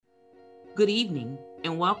Good evening,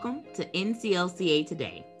 and welcome to NCLCA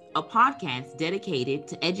Today, a podcast dedicated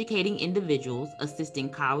to educating individuals assisting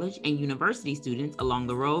college and university students along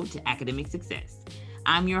the road to academic success.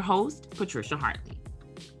 I'm your host, Patricia Hartley.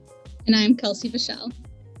 And I'm Kelsey Vachelle.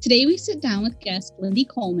 Today we sit down with guest Lindy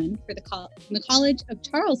Coleman from the College of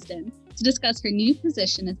Charleston to discuss her new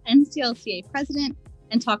position as NCLCA president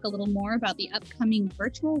and talk a little more about the upcoming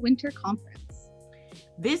virtual winter conference.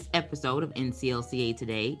 This episode of NCLCA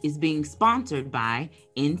Today is being sponsored by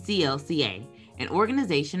NCLCA, an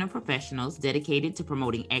organization of professionals dedicated to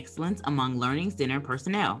promoting excellence among Learning Center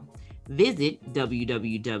personnel. Visit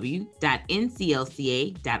www.nclca.org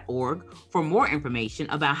for more information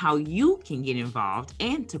about how you can get involved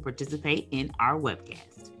and to participate in our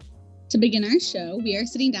webcast. To begin our show, we are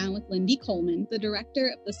sitting down with Lindy Coleman, the director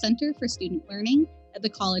of the Center for Student Learning at the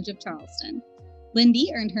College of Charleston.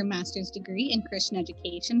 Lindy earned her master's degree in Christian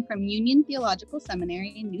education from Union Theological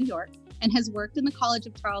Seminary in New York and has worked in the College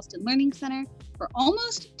of Charleston Learning Center for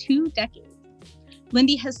almost 2 decades.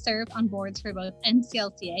 Lindy has served on boards for both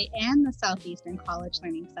NCLCA and the Southeastern College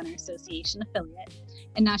Learning Center Association affiliate,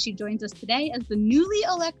 and now she joins us today as the newly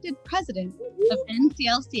elected president of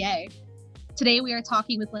NCLCA. Today we are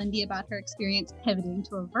talking with Lindy about her experience pivoting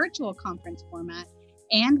to a virtual conference format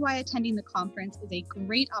and why attending the conference is a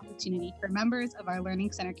great opportunity for members of our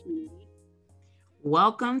Learning Center community.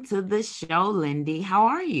 Welcome to the show, Lindy. How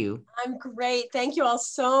are you? I'm great. Thank you all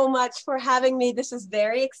so much for having me. This is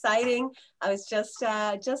very exciting. I was just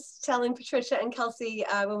telling Patricia and Kelsey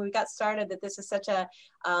when we got started that this is such a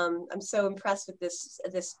I'm so impressed with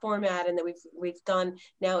this format, and that we've gone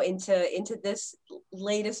now into this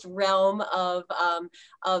latest realm of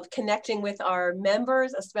connecting with our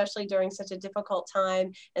members, especially during such a difficult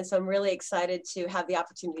time. And so I'm really excited to have the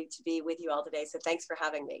opportunity to be with you all today. So thanks for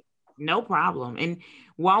having me. No problem. And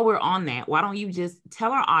while we're on that, why don't you just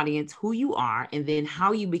tell our audience who you are and then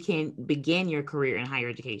how you began your career in higher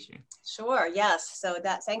education? Sure. Yes. So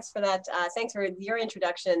thanks for that. Thanks for your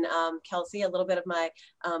introduction, Kelsey. A little bit of my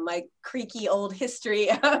creaky old history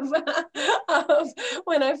of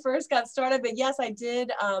when I first got started. But yes, I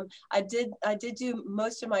did do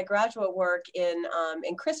most of my graduate work in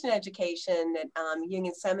Christian education at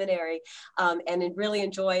Union Seminary, and really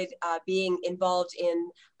enjoyed being involved in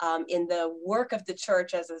the work of the church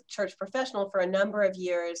as a church professional for a number of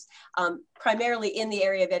years, primarily in the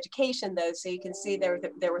area of education, though. So you can see there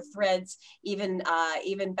were threads even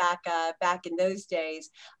back in those days.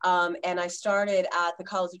 And I started at the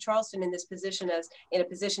College of Charleston in a position as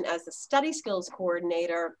the study skills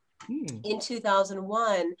coordinator in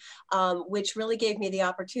 2001, which really gave me the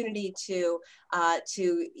opportunity to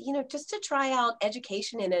just to try out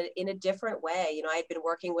education in a different way. I had been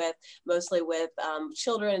working mostly with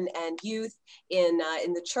children and youth in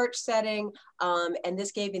the church setting, and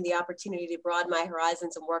this gave me the opportunity to broaden my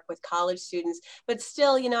horizons and work with college students. But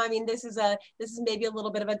still, this is maybe a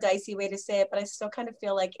little bit of a dicey way to say it, but I still kind of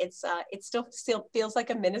feel like it still feels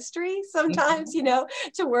like a ministry sometimes,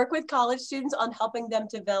 to work with college students on helping them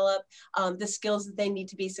develop the skills that they need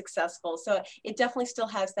to be successful. So it definitely still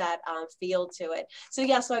has that feel to it. So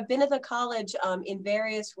so I've been at the college in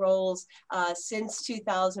various roles since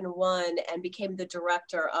 2001, and became the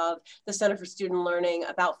director of the Center for Student Learning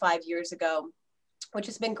about 5 years ago, which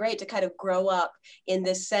has been great to kind of grow up in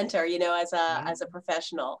this center, as a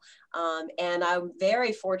professional. And I'm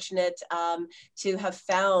very fortunate to have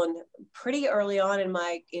found pretty early on in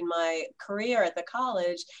my career at the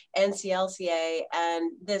college, NCLCA,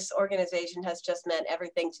 and this organization has just meant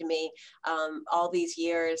everything to me all these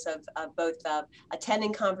years of both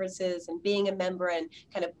attending conferences and being a member, and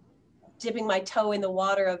kind of dipping my toe in the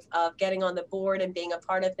water of getting on the board and being a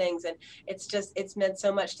part of things. And it's meant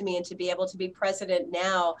so much to me. And to be able to be president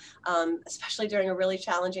now, especially during a really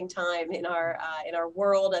challenging time in our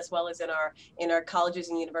world, as well as in our colleges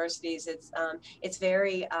and universities, it's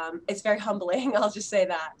very humbling. I'll just say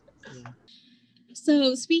that. Yeah.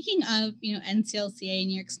 So speaking of, NCLCA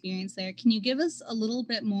and your experience there, can you give us a little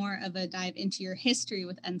bit more of a dive into your history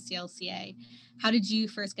with NCLCA? How did you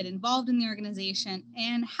first get involved in the organization,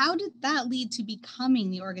 and how did that lead to becoming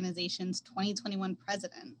the organization's 2021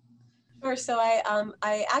 president? Sure. So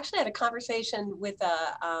I actually had a conversation with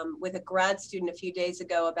a grad student a few days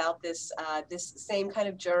ago about this same kind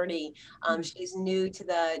of journey. She's new to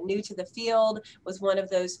the field, was one of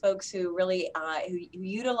those folks who really who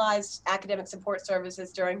utilized academic support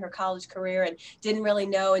services during her college career, and didn't really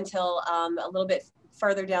know until a little bit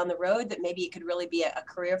further down the road, that maybe it could really be a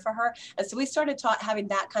career for her. And so we started having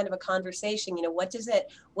that kind of a conversation. What does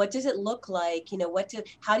it look like?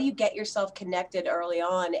 How do you get yourself connected early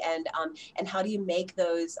on, and how do you make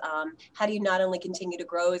those? How do you not only continue to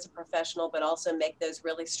grow as a professional, but also make those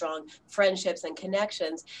really strong friendships and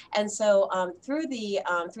connections? And so through the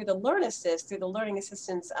Learn Assist, through the Learning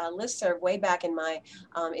Assistance listserv, way back in my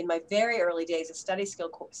very early days as study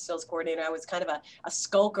skills coordinator, I was kind of a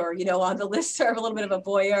skulker, on the listserv, a little bit of a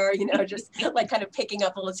voyeur, just like kind of picking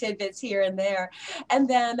up little tidbits here and there. And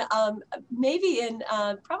then maybe in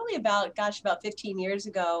probably about 15 years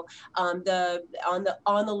ago, on the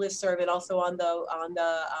listserv and also on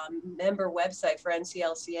the member website for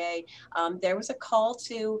NCLCA, there was a call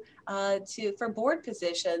for board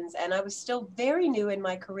positions, and I was still very new in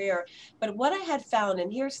my career. But what I had found,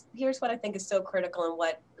 and here's what I think is so critical, and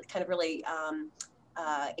what kind of really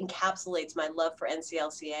encapsulates my love for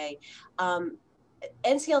NCLCA.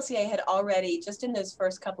 NCLCA had already, just in those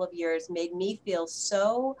first couple of years, made me feel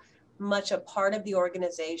so much a part of the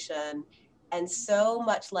organization, and so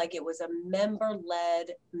much like it was a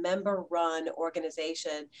member-led, member-run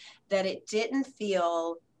organization, that it didn't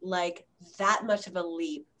feel like that much of a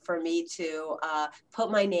leap for me to put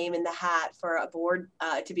my name in the hat for a board,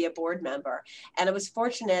 to be a board member. And I was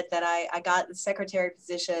fortunate that I got the secretary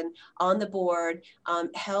position on the board,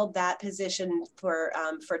 held that position for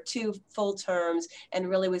 2 full terms, and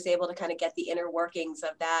really was able to kind of get the inner workings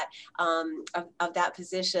of that of that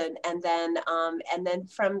position. And then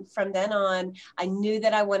from then on, I knew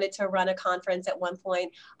that I wanted to run a conference at one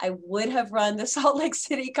point. I would have run the Salt Lake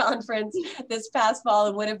City conference this past fall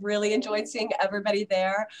and would have really enjoyed seeing everybody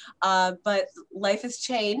there. But life has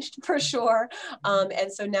changed for sure.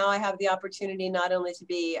 And so now I have the opportunity not only to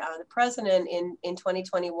be the president in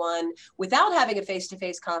 2021 without having a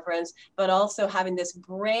face-to-face conference, but also having this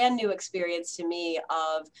brand new experience to me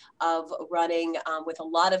of running with a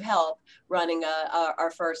lot of help, running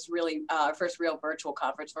our first real virtual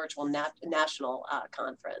conference, virtual national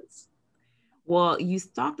conference. Well, you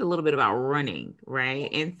talked a little bit about running, right?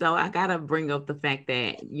 And so I got to bring up the fact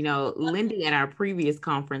that, Lindy, at our previous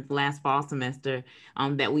conference last fall semester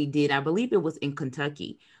that we did, I believe it was in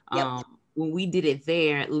Kentucky. Yep. When we did it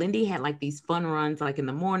there, Lindy had like these fun runs, like in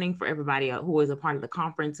the morning for everybody who was a part of the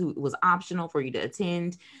conference, who was optional for you to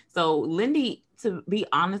attend. So Lindy, to be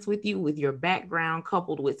honest with you, with your background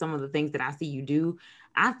coupled with some of the things that I see you do,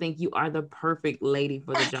 I think you are the perfect lady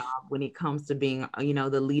for the job when it comes to being,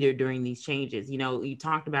 the leader during these changes. You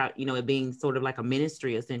talked about, it being sort of like a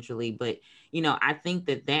ministry essentially, but, I think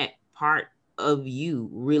that part of you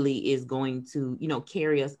really is going to,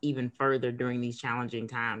 carry us even further during these challenging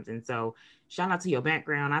times. And so shout out to your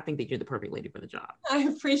background. I think that you're the perfect lady for the job. I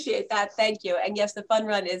appreciate that. Thank you. And yes, the fun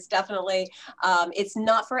run is definitely, it's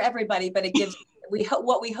not for everybody, but it gives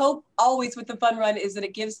what we hope always with the fun run is that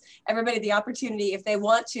it gives everybody the opportunity, if they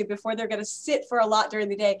want to, before they're going to sit for a lot during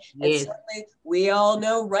the day. Yes. And certainly we all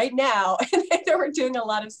know right now that we're doing a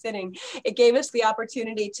lot of sitting. It gave us the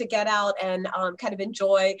opportunity to get out and kind of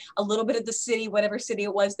enjoy a little bit of the city, whatever city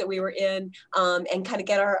it was that we were in, and kind of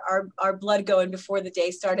get our blood going before the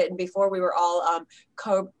day started and before we were all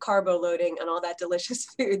carbo loading and all that delicious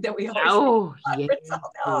food that we always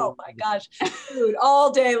oh my gosh, food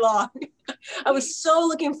all day long. I was so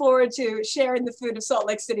looking forward to sharing the food of Salt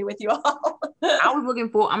Lake City with you all. I was looking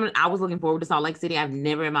forward to Salt Lake City. I've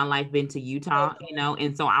never in my life been to Utah,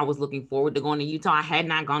 and so I was looking forward to going to Utah. I had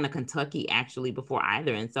not gone to Kentucky actually before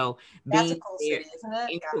either. And so being cool city, isn't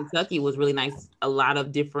it? In Kentucky was really nice. A lot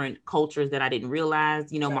of different cultures that I didn't realize,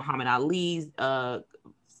 sure. Muhammad Ali's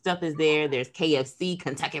stuff is there. There's KFC,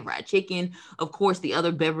 Kentucky Fried Chicken, of course, the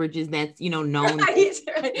other beverages that's, known.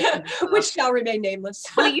 Which shall remain nameless.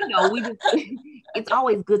 But, it's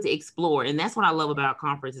always good to explore. And that's what I love about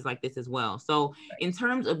conferences like this as well. So in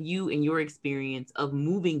terms of you and your experience of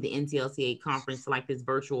moving the NCLCA conference to like this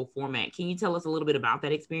virtual format, can you tell us a little bit about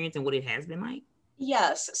that experience and what it has been like?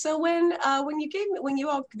 Yes. So when you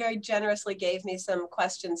all very generously gave me some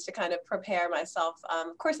questions to kind of prepare myself,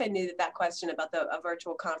 of course I knew that question about a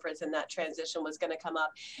virtual conference and that transition was going to come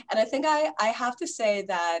up. And I think I have to say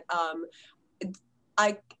that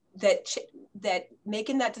that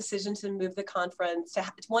making that decision to move the conference, to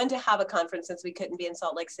have a conference since we couldn't be in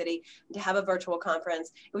Salt Lake City, to have a virtual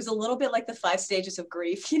conference, it was a little bit like the 5 stages of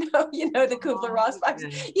grief, the Kubler-Ross 5,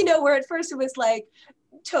 where at first it was like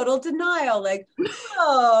total denial, like,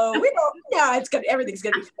 oh, we don't, yeah, everything's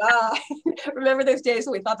gonna be fine. Remember those days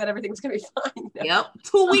when we thought that everything was gonna be fine? Yep,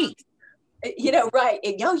 2 weeks. Right.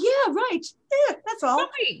 Oh yeah, right. Yeah, that's all.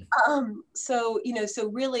 Right. So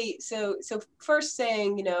first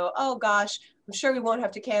saying, oh gosh, I'm sure we won't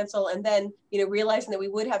have to cancel. And then, realizing that we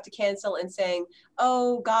would have to cancel and saying,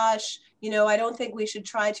 oh gosh, I don't think we should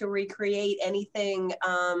try to recreate anything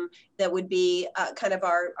that would be kind of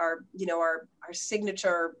our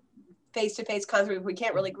signature face-to-face concert. We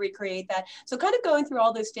can't really recreate that. So kind of going through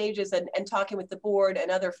all those stages and talking with the board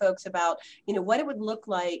and other folks about, what it would look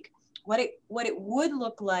like, what it would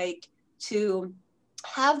look like to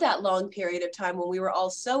have that long period of time when we were all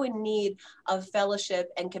so in need of fellowship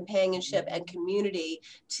and companionship and community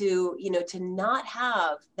to not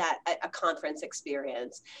have that a conference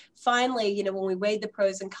experience. Finally, when we weighed the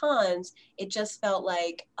pros and cons, it just felt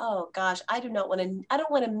like, oh gosh, I don't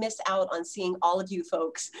want to miss out on seeing all of you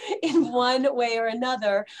folks in one way or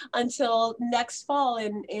another until next fall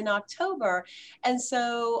in October. And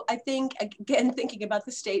so I think, again, thinking about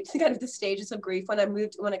the stages of grief, when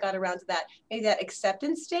I got around to that, maybe that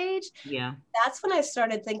acceptance stage, that's when I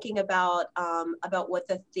started thinking about what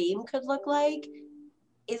the theme could look like.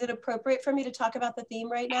 Is it appropriate for me to talk about the theme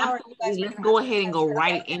right now? Let's go ahead and go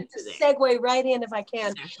right into that. Segue right in if I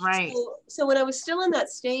can. That's right. So when I was still in that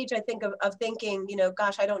stage, I think of thinking,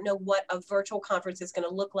 gosh, I don't know what a virtual conference is going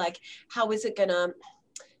to look like. How is it going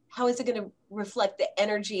to reflect the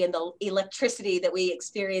energy and the electricity that we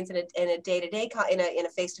experience in a day-to-day, in a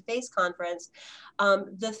face-to-face conference?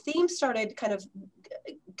 The theme started kind of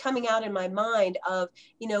coming out in my mind of,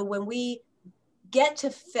 when we get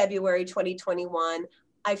to February 2021,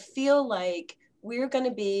 I feel like we're going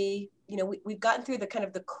to be, we've gotten through the kind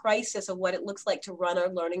of the crisis of what it looks like to run our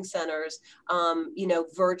learning centers,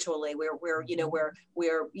 virtually. We're getting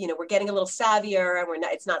a little savvier, and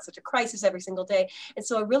it's not such a crisis every single day. And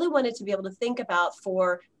so I really wanted to be able to think about,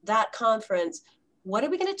 for that conference, what are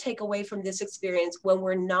we going to take away from this experience when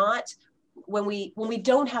we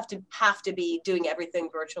don't have to be doing everything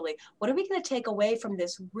virtually? What are we going to take away from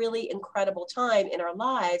this really incredible time in our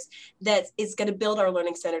lives that is going to build our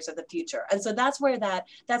learning centers of the future? And so that's where that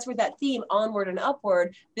theme, onward and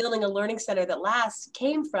upward, building a learning center that lasts,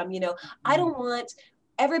 came from. I don't want,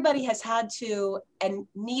 everybody has had to and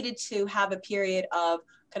needed to have a period of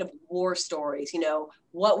kind of war stories,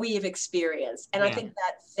 what we have experienced. And I think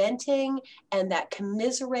that venting and that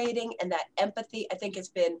commiserating and that empathy, I think has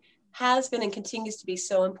been and continues to be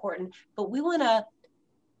so important. But we want to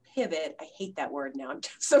pivot. I hate that word now. I'm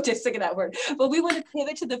just so sick of that word. But we want to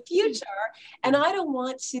pivot to the future. And I don't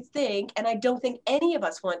want to think, and I don't think any of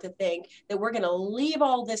us want to think, that we're going to leave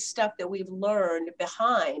all this stuff that we've learned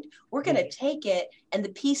behind. We're going to take it and the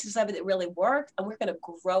pieces of it that really worked, and we're going to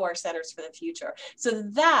grow our centers for the future. So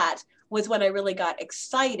that was when I really got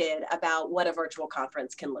excited about what a virtual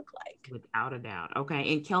conference can look like. Without a doubt.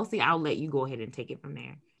 Okay. And Kelsey, I'll let you go ahead and take it from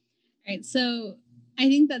there. All right. So I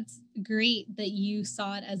think that's great that you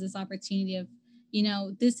saw it as this opportunity of,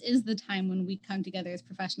 this is the time when we come together as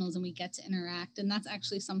professionals and we get to interact. And that's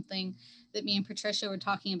actually something that me and Patricia were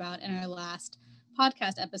talking about in our last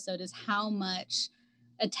podcast episode, is how much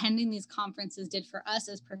attending these conferences did for us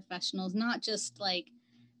as professionals, not just like,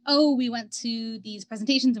 oh, we went to these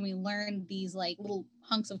presentations and we learned these like little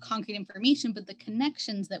hunks of concrete information, but the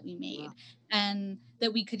connections that we made and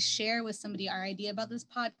that we could share with somebody our idea about this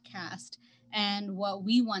podcast and what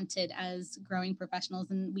we wanted as growing professionals.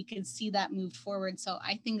 And we could see that move forward. So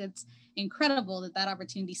I think it's incredible that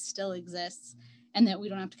opportunity still exists, and that we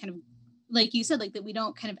don't have to kind of, like you said, like that we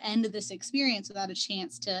don't kind of end this experience without a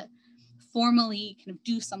chance to formally kind of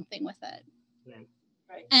do something with it.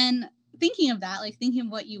 Right. And thinking of that, like thinking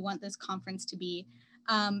of what you want this conference to be,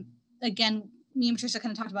 again, me and Patricia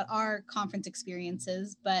kind of talked about our conference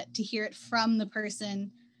experiences, but to hear it from the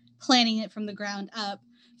person planning it from the ground up,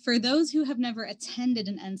 for those who have never attended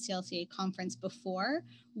an NCLCA conference before,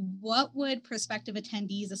 what would prospective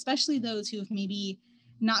attendees, especially those who have maybe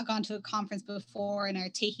not gone to a conference before and are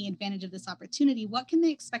taking advantage of this opportunity, what can they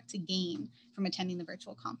expect to gain from attending the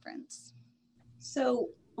virtual conference? So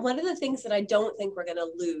one of the things that I don't think we're going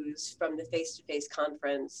to lose from the face-to-face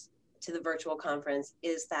conference to the virtual conference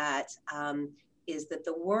is that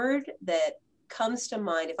the word that comes to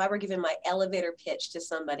mind, if I were given my elevator pitch to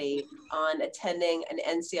somebody on attending an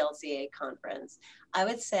NCLCA conference, I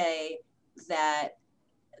would say that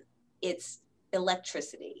it's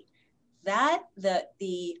electricity. That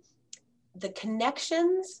the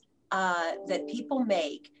connections that people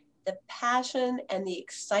make, the passion and the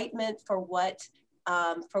excitement for what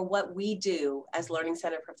we do as Learning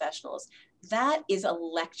Center professionals, that is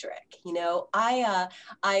electric. I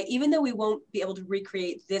even though we won't be able to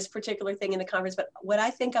recreate this particular thing in the conference, but what I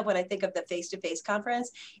think of when I think of the face-to-face conference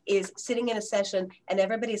is sitting in a session and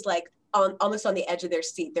everybody's like almost on the edge of their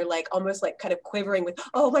seat. They're like almost like kind of quivering with,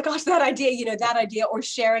 oh my gosh, that idea, or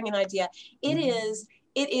sharing an idea. It is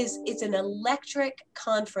it's an electric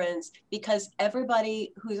conference because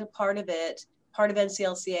everybody who's a part of it, part of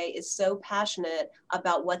NCLCA, is so passionate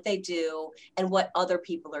about what they do and what other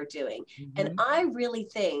people are doing. Mm-hmm. And I really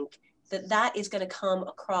think that that is going to come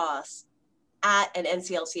across at an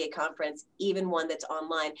NCLCA conference, even one that's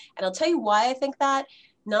online. And I'll tell you why I think that.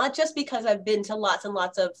 Not just because I've been to lots and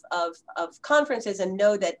lots of conferences and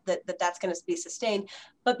know that's going to be sustained,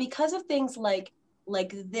 but because of things like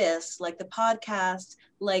this, like the podcast,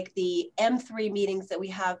 like the M3 meetings that we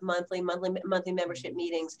have monthly membership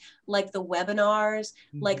meetings, like the webinars,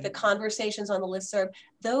 Mm-hmm. like the conversations on the listserv.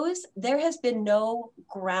 There has been no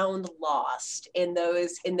ground lost in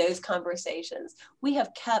those conversations. We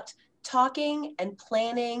have kept talking and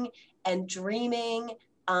planning and dreaming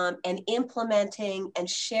and implementing and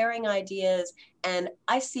sharing ideas. And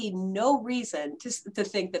I see no reason to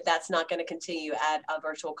think that that's not going to continue at a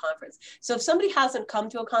virtual conference. So if somebody hasn't come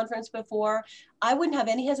to a conference before, I wouldn't have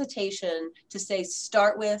any hesitation to say,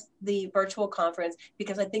 start with the virtual conference,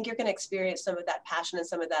 because I think you're going to experience some of that passion and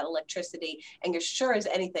some of that electricity. And you're sure as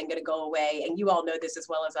anything going to go away. And you all know this as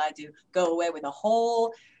well as I do, go away with a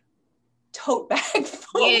whole tote bag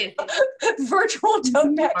full, yes. Virtual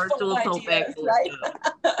tote bag virtual full tote bag ideas, full right?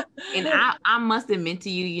 And I must admit to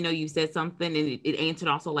you, you said something and it answered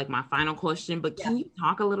also like my final question, but can you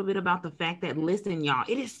talk a little bit about the fact that, listen, y'all,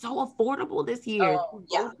 it is so affordable this year to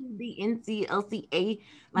go to the NCLCA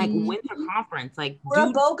winter conference. Like, we're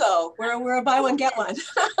a BOGO. We're a buy one, get one.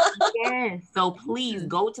 Yes. So please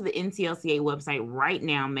go to the NCLCA website right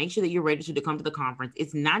now. Make sure that you're registered to come to the conference.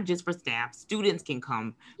 It's not just for staff. Students can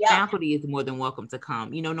come. Faculty is more than welcome to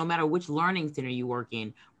come. No matter which learning center you work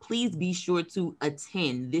in, please be sure to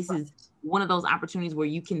attend. This is one of those opportunities where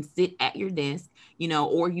you can sit at your desk,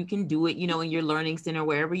 or you can do it, in your learning center,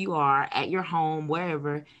 wherever you are, at your home,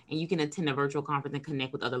 wherever, and you can attend a virtual conference and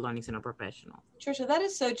connect with other learning center professionals. Trisha, that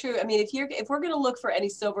is so true. I mean, if we're going to look for any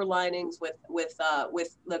silver linings with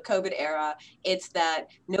the COVID era, it's that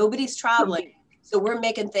nobody's traveling. So we're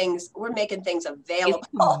making things available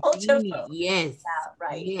to folks. Yes.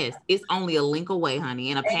 Right. Yes. It's only a link away, honey,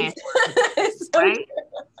 and a password. Right?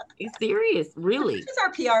 It's serious, really. This is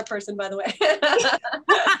our PR person, by the way.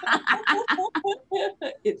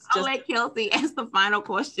 I'll let Kelsey ask the final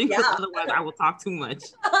question, because otherwise I will talk too much.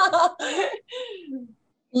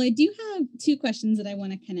 Well, I do have two questions that I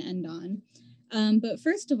want to kind of end on. But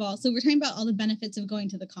first of all, so we're talking about all the benefits of going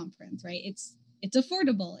to the conference, right? It's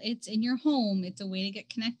affordable. It's in your home. It's a way to get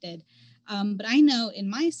connected. But I know in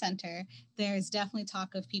my center, there's definitely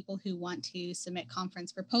talk of people who want to submit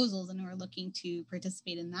conference proposals and who are looking to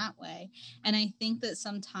participate in that way. And I think that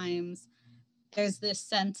sometimes there's this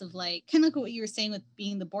sense of kind of like what you were saying with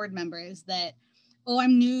being the board member, is that, oh,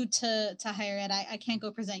 I'm new to higher ed. I can't go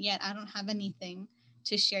present yet. I don't have anything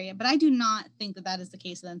to share yet. But I do not think that is the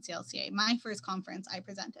case with NCLCA. My first conference I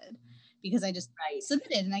presented because I just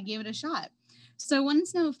submitted and I gave it a shot. So I wanted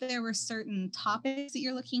to know if there were certain topics that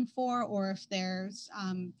you're looking for, or if there's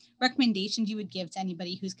recommendations you would give to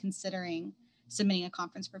anybody who's considering submitting a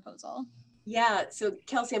conference proposal. Yeah, so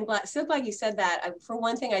Kelsey, I'm so glad you said that. For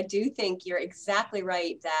one thing, I do think you're exactly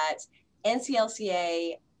right that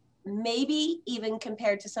NCLCA, maybe even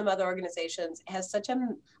compared to some other organizations, has such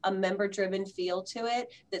a member-driven feel to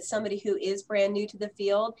it that somebody who is brand new to the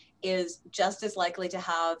field is just as likely to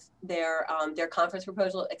have their conference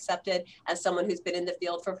proposal accepted as someone who's been in the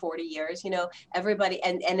field for 40 years. Everybody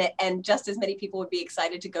and just as many people would be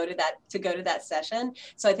excited to go to that session.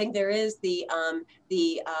 So I think there is that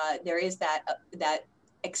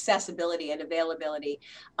accessibility and availability.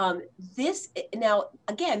 This now,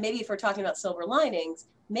 again, maybe if we're talking about silver linings,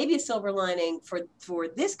 maybe a silver lining for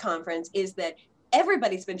this conference is that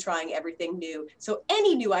everybody's been trying everything new. So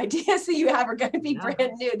any new ideas that you have are going to be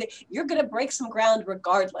brand new. You're going to break some ground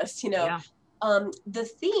regardless, The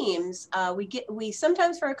themes we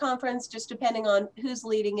sometimes for a conference, just depending on who's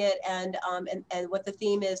leading it and what the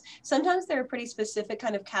theme is, sometimes they're pretty specific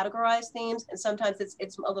kind of categorized themes, and sometimes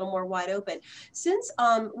it's a little more wide open. Since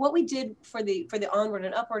what we did for the Onward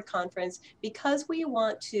and Upward conference, because we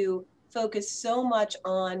want to focus so much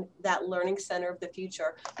on that learning center of the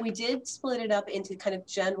future, we did split it up into kind of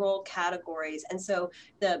general categories. And so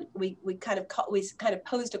we kind of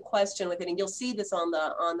posed a question with it, and you'll see this on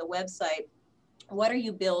the website. What are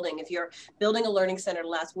you building? If you're building a learning center to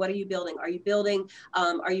last, what are you building? Are you building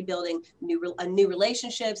new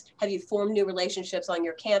relationships? Have you formed new relationships on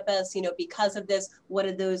your campus? Because of this, what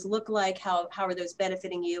do those look like? How are those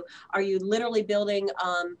benefiting you? Are you literally building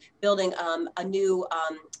a new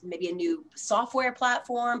maybe a new software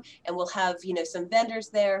platform? And we'll have some vendors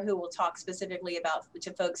there who will talk specifically about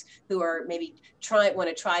to folks who are maybe want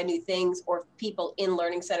to try new things, or people in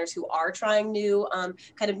learning centers who are trying new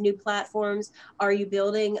kind of new platforms. Are you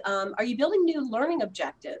building new learning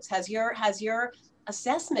objectives? Has your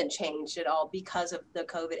assessment changed at all because of the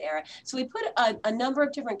COVID era? So we put a number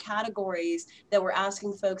of different categories that we're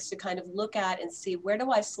asking folks to kind of look at and see, where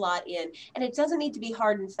do I slot in? And it doesn't need to be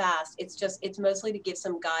hard and fast. It's mostly to give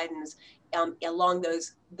some guidance along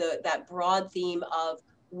that broad theme of,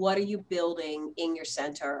 what are you building in your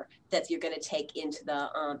center that you're going to take into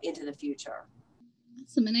the future?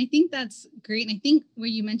 Awesome. And I think that's great. And I think where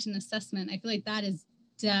you mentioned assessment, I feel like that is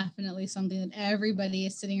definitely something that everybody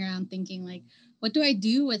is sitting around thinking, like, what do I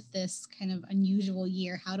do with this kind of unusual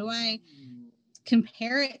year? How do I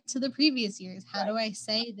compare it to the previous years? How do I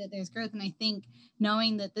say that there's growth? And I think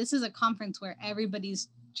knowing that this is a conference where everybody's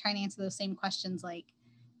trying to answer those same questions, like,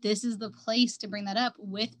 this is the place to bring that up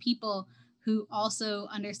with people who also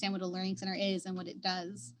understand what a learning center is and what it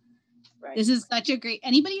does. Right. This is such a great,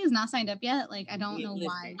 anybody who's not signed up yet, like, I don't know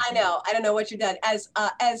why. I don't know what you've done. As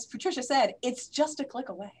Patricia said, it's just a click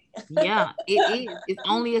away. Yeah, it is. It's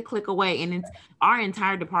only a click away. And it's our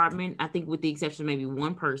entire department, I think, with the exception of maybe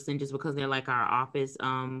one person, just because they're like our office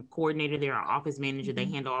coordinator, they're our office manager, they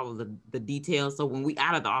handle all of the details. So when we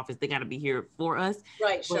out of the office, they got to be here for us.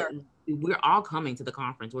 Right, sure. We're all coming to the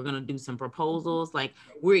conference. We're going to do some proposals. Like,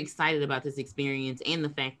 we're excited about this experience and the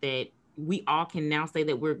fact that we all can now say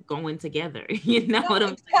that we're going together. You know what I'm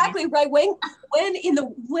saying? Exactly right.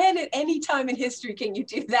 When at any time in history can you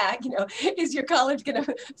do that? Is your college going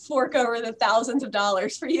to fork over the thousands of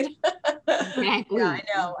dollars for you? Exactly.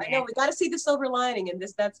 Yeah, I know. We got to see the silver lining, and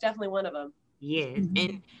that's definitely one of them. Yes.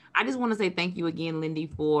 And I just want to say thank you again, Lindy,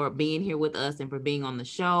 for being here with us and for being on the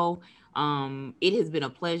show. It has been a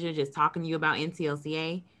pleasure just talking to you about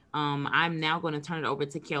NCLCA. I'm now going to turn it over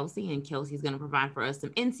to Kelsey, and Kelsey's going to provide for us some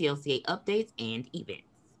NCLCA updates and events.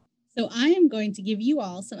 So I am going to give you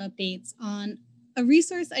all some updates on a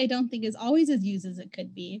resource I don't think is always as used as it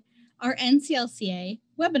could be, our NCLCA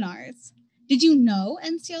webinars. Did you know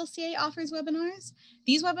NCLCA offers webinars?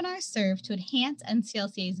 These webinars serve to enhance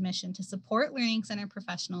NCLCA's mission to support Learning Center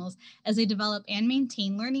professionals as they develop and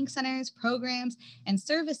maintain learning centers, programs, and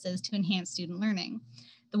services to enhance student learning.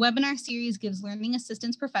 The webinar series gives learning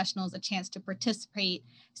assistance professionals a chance to participate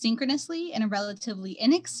synchronously in a relatively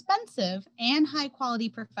inexpensive and high-quality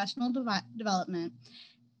professional development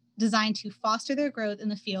designed to foster their growth in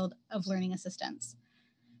the field of learning assistance.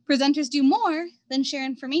 Presenters do more than share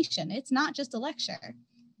information. It's not just a lecture.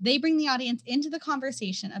 They bring the audience into the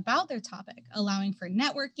conversation about their topic, allowing for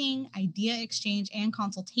networking, idea exchange, and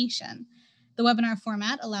consultation. The webinar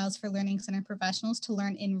format allows for Learning Center professionals to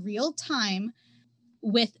learn in real time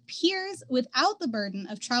with peers without the burden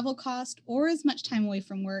of travel cost or as much time away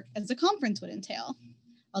from work as a conference would entail,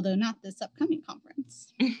 although not this upcoming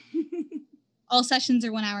conference. All sessions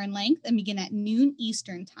are 1 hour in length and begin at noon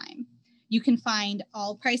Eastern time. You can find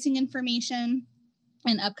all pricing information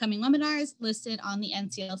and upcoming webinars listed on the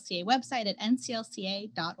NCLCA website at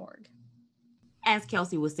nclca.org. As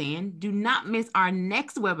Kelsey was saying, do not miss our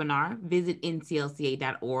next webinar. Visit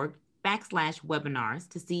nclca.org/webinars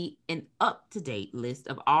to see an up-to-date list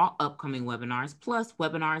of all upcoming webinars, plus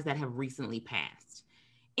webinars that have recently passed.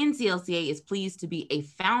 NCLCA is pleased to be a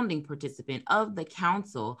founding participant of the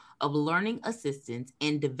Council of Learning Assistance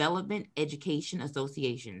and Development Education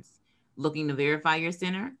Associations. Looking to verify your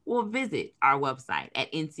center? Well, visit our website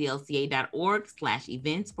at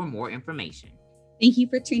nclca.org/events for more information. Thank you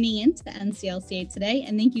for tuning in to NCLCA today,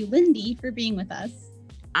 and thank you, Lindy, for being with us.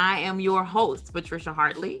 I am your host, Patricia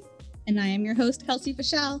Hartley. And I am your host, Kelsey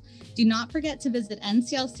Fischel. Do not forget to visit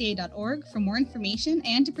nclca.org for more information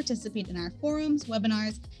and to participate in our forums,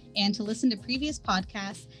 webinars, and to listen to previous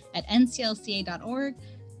podcasts at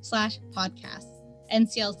nclca.org/podcasts.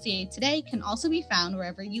 NCLCA Today can also be found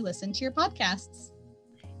wherever you listen to your podcasts.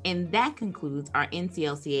 And that concludes our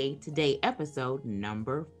NCLCA Today episode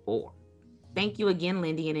number 4. Thank you again,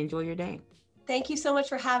 Lindy, and enjoy your day. Thank you so much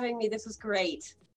for having me. This was great.